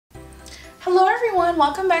Hello everyone,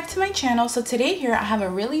 welcome back to my channel. So today here I have a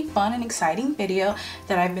really fun and exciting video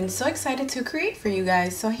that I've been so excited to create for you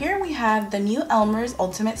guys. So here we have the new Elmers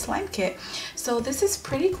Ultimate Slime Kit. So this is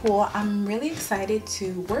pretty cool. I'm really excited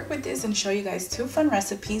to work with this and show you guys two fun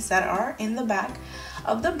recipes that are in the back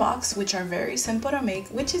of the box, which are very simple to make,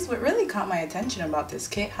 which is what really caught my attention about this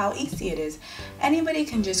kit, how easy it is. Anybody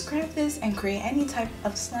can just grab this and create any type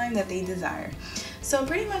of slime that they desire. So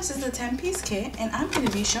pretty much this is a 10-piece kit, and I'm going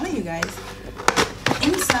to be showing you guys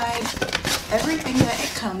inside everything that it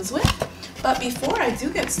comes with. But before I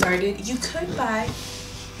do get started, you could buy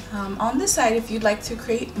on the side, if you'd like to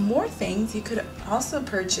create more things, you could also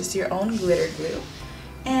purchase your own glitter glue.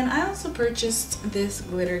 And I also purchased this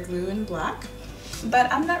glitter glue in black,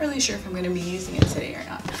 but I'm not really sure if I'm going to be using it today or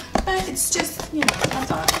not. But it's just, you know, a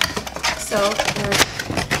thought. So we're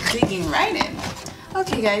digging right in.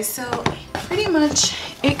 Okay guys, so pretty much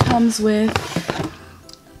it comes with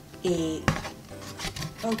a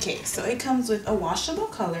washable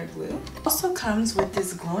color glue. Also comes with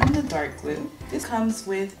this glow in the dark glue. This comes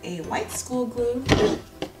with a white school glue.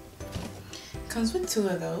 Comes with two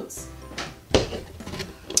of those.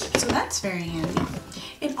 So that's very handy.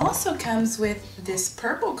 It also comes with this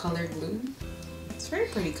purple color glue. It's very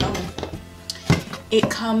pretty color. It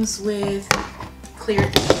comes with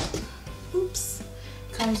clear glue. Oops.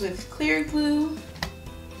 Comes with clear glue.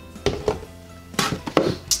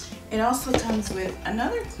 It also comes with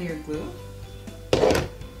another clear glue.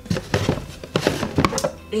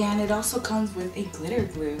 And it also comes with a glitter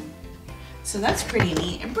glue. So that's pretty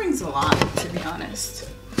neat. It brings a lot, to be honest.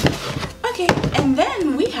 Okay, and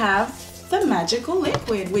then we have the magical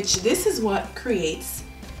liquid, which this is what creates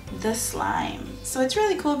the slime. So it's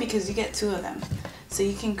really cool because you get two of them. So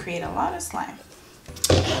you can create a lot of slime.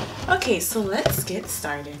 Okay, so let's get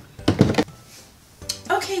started.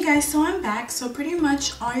 Okay guys, so I'm back. So pretty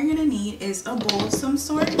much all you're gonna need is a bowl of some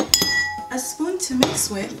sort, a spoon to mix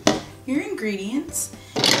with, your ingredients,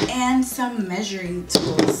 and some measuring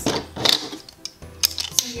tools.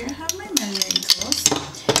 So here I have my measuring tools.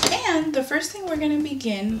 And the first thing we're gonna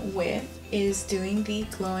begin with is doing the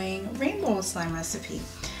glowing rainbow slime recipe.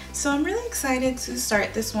 So I'm really excited to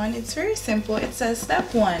start this one. It's very simple. It says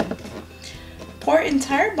step 1. Pour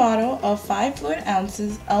entire bottle of 5 fluid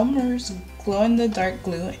ounces Elmer's glow-in-the-dark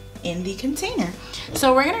glue in the container.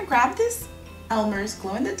 So we're gonna grab this Elmer's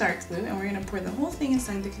glow-in-the-dark glue and we're gonna pour the whole thing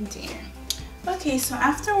inside the container. Okay, so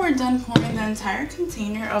after we're done pouring the entire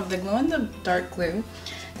container of the glow-in-the-dark glue,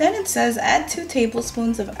 then it says add 2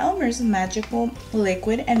 tablespoons of Elmer's magical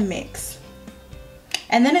liquid and mix.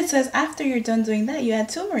 And then it says after you're done doing that, you add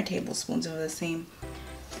 2 more tablespoons of the same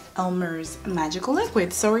Elmer's magical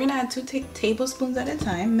liquid. So we're gonna add 2 tablespoons at a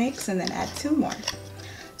time, mix, and then add 2 more.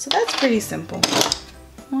 So that's pretty simple.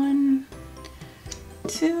 1,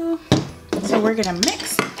 2. So we're gonna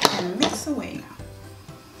mix and mix away now.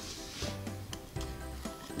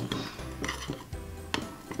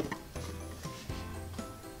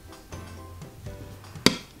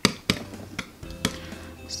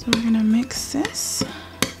 So we're gonna mix this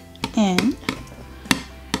in.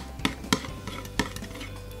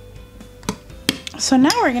 So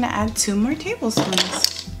now we're gonna add 2 more tablespoons.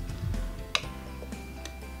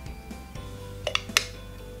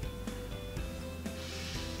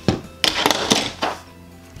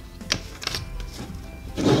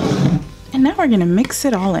 And now we're gonna mix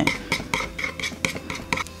it all in.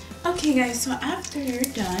 Okay guys, so after you're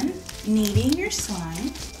done kneading your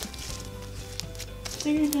slime, after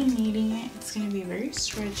you're done kneading it, it's gonna be very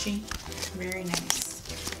stretchy, very nice,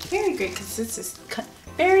 very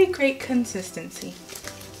great consistency.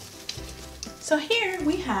 So here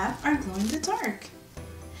we have our glow in the dark.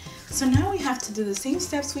 So now we have to do the same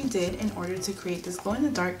steps we did in order to create this glow in the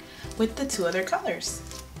dark with the 2 other colors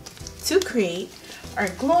to create our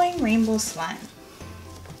glowing rainbow slime.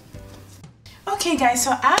 Okay guys,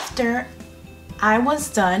 so after I was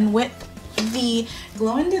done with the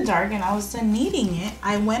glow in the dark and I was done kneading it,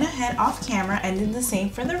 I went ahead off camera and did the same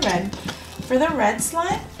for the red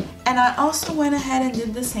slime, and I also went ahead and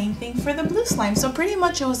did the same thing for the blue slime. So pretty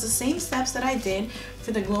much it was the same steps that I did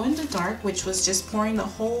for the glow in the dark, which was just pouring the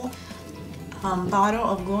whole bottle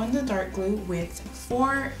of glow in the dark glue with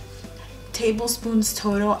 4 tablespoons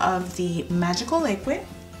total of the magical liquid,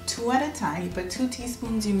 2 at a time. You put 2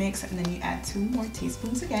 teaspoons, you mix, and then you add 2 more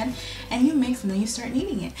teaspoons again, and you mix, and then you start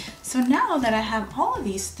kneading it. So now that I have all of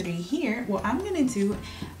these 3 here, what I'm gonna do,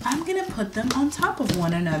 I'm gonna put them on top of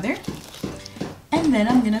one another, and then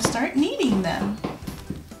I'm gonna start kneading them.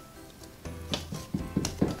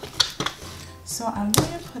 So I'm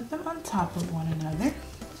gonna put them on top of one another,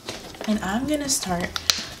 and I'm gonna start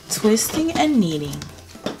twisting and kneading.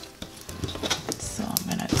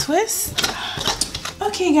 twist.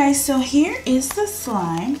 Okay guys, so here is the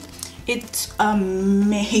slime. It's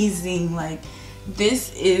amazing. Like,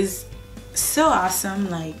 this is so awesome.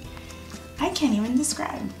 Like, I can't even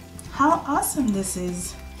describe how awesome this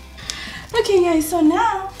is. Okay guys, so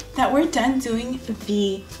now that we're done doing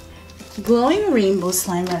the glowing rainbow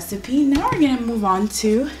slime recipe, now we're gonna move on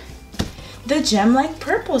to the gem-like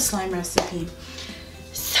purple slime recipe.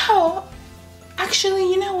 So actually,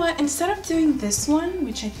 you know what, instead of doing this one,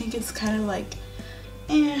 which I think is kind of like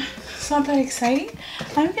it's not that exciting,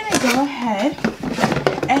 I'm gonna go ahead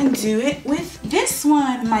and do it with this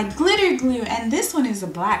one, my glitter glue. And this one is a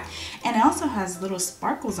black, and it also has little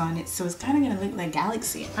sparkles on it, so it's kind of gonna look like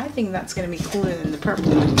galaxy. I think that's gonna be cooler than the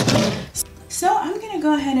purple one. So I'm gonna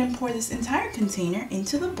go ahead and pour this entire container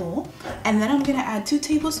into the bowl, and then I'm gonna add 2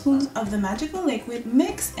 tablespoons of the magical liquid,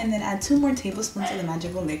 mix, and then add 2 more tablespoons of the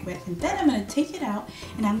magical liquid, and then I'm gonna take it out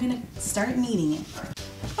and I'm gonna start kneading it.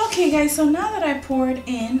 Okay guys, so now that I poured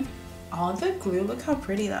in all the glue, look how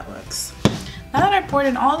pretty that looks. Now that I poured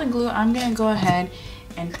in all the glue, I'm gonna go ahead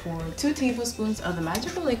and pour 2 tablespoons of the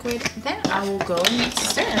magical liquid. Then I will go and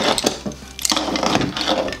stir.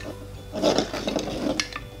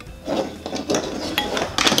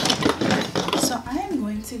 So I am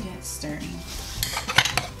going to get stirring.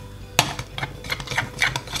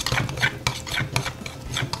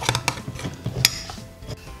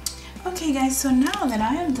 Okay guys, so now that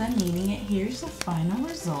I am done kneading it, here's the final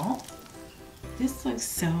result. This looks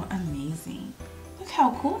so amazing. Look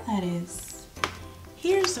how cool that is.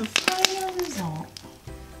 Here's the final result.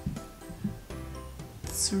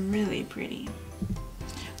 It's really pretty.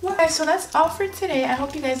 Well guys, so that's all for today. I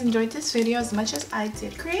hope you guys enjoyed this video as much as I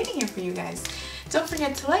did creating it for you guys. Don't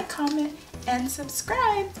forget to like, comment, and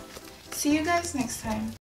subscribe. See you guys next time.